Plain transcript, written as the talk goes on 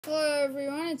Hello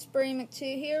everyone, it's Brady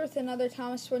McTwo here with another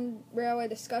Thomas Woden Railway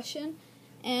discussion,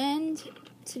 and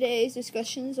today's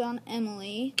discussion is on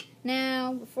Emily.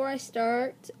 Now, before I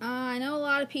start, I know a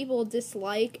lot of people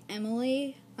dislike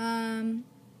Emily,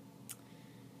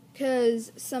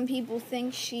 because some people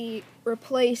think she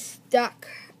replaced Duck,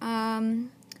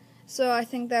 so I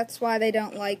think that's why they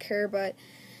don't like her,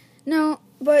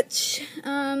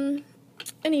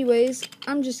 anyways,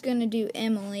 I'm just gonna do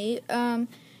Emily.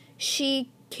 She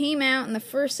came out in the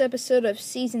first episode of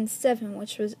Season 7,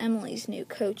 which was Emily's new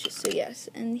coach, so yes.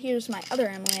 And here's my other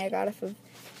Emily I got off of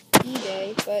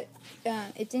eBay, but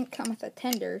it didn't come with a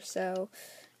tender, so,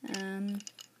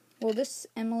 this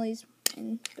Emily's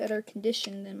in better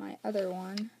condition than my other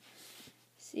one.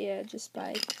 So yeah, just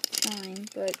by time,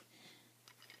 but,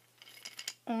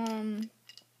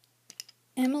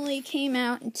 Emily came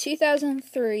out in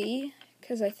 2003,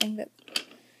 because I think that,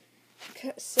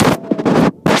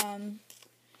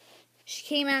 she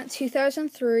came out in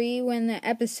 2003 when the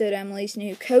episode Emily's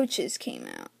New Coaches came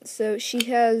out. So she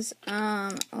has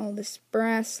all this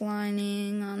brass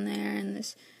lining on there and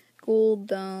this gold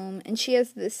dome. And she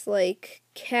has this,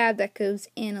 cab that goes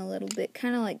in a little bit,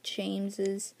 kind of like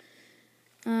James's.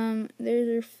 There's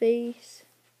her face.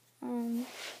 And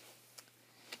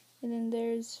then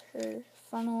there's her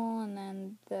funnel, and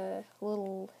then the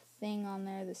little thing on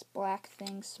there, this black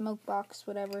thing, smoke box,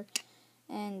 whatever.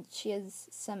 And she has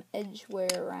some edge wear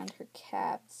around her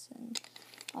caps and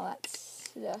all that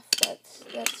stuff.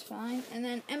 That's fine. And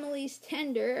then Emily's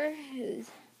tender is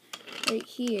right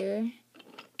here.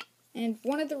 And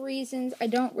one of the reasons I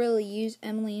don't really use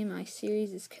Emily in my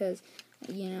series is because,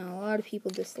 a lot of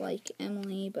people dislike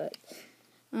Emily, but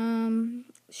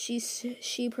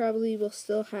she probably will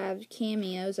still have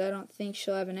cameos. I don't think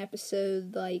she'll have an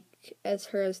episode as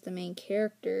her as the main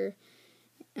character.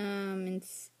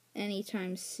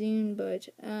 Anytime soon, but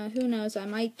who knows, I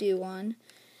might do one.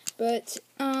 But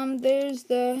there's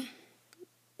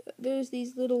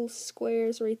these little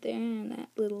squares right there and that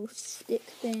little stick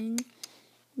thing.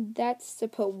 That's to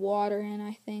put water in,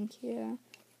 I think, yeah.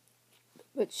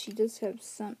 But she does have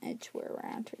some edge wear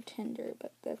around her tender,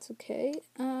 but that's okay.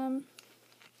 So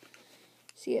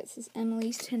yeah, it says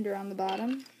Emily's tender on the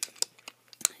bottom.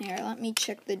 Here, let me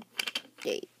check the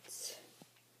dates.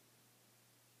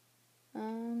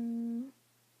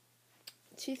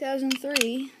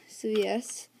 2003, so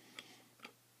yes.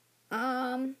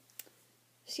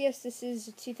 This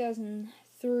is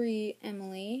 2003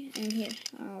 Emily, and here,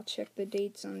 I'll check the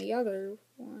dates on the other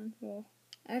one. Well,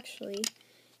 actually,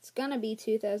 it's gonna be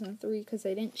 2003, because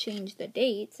they didn't change the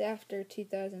dates after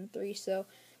 2003, so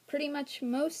pretty much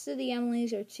most of the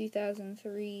Emilys are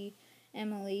 2003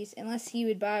 Emilys, unless you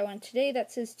would buy one today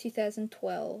that says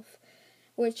 2012.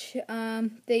 Which,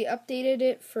 they updated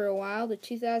it for a while to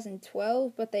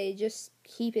 2012, but they just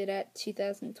keep it at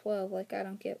 2012, I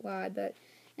don't get why, but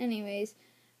anyways,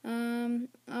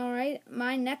 alright,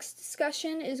 my next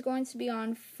discussion is going to be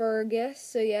on Fergus,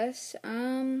 so yes,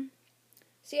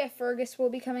 Fergus will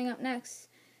be coming up next,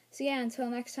 so yeah, until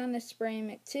next time, this is Brady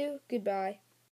McTwo, goodbye.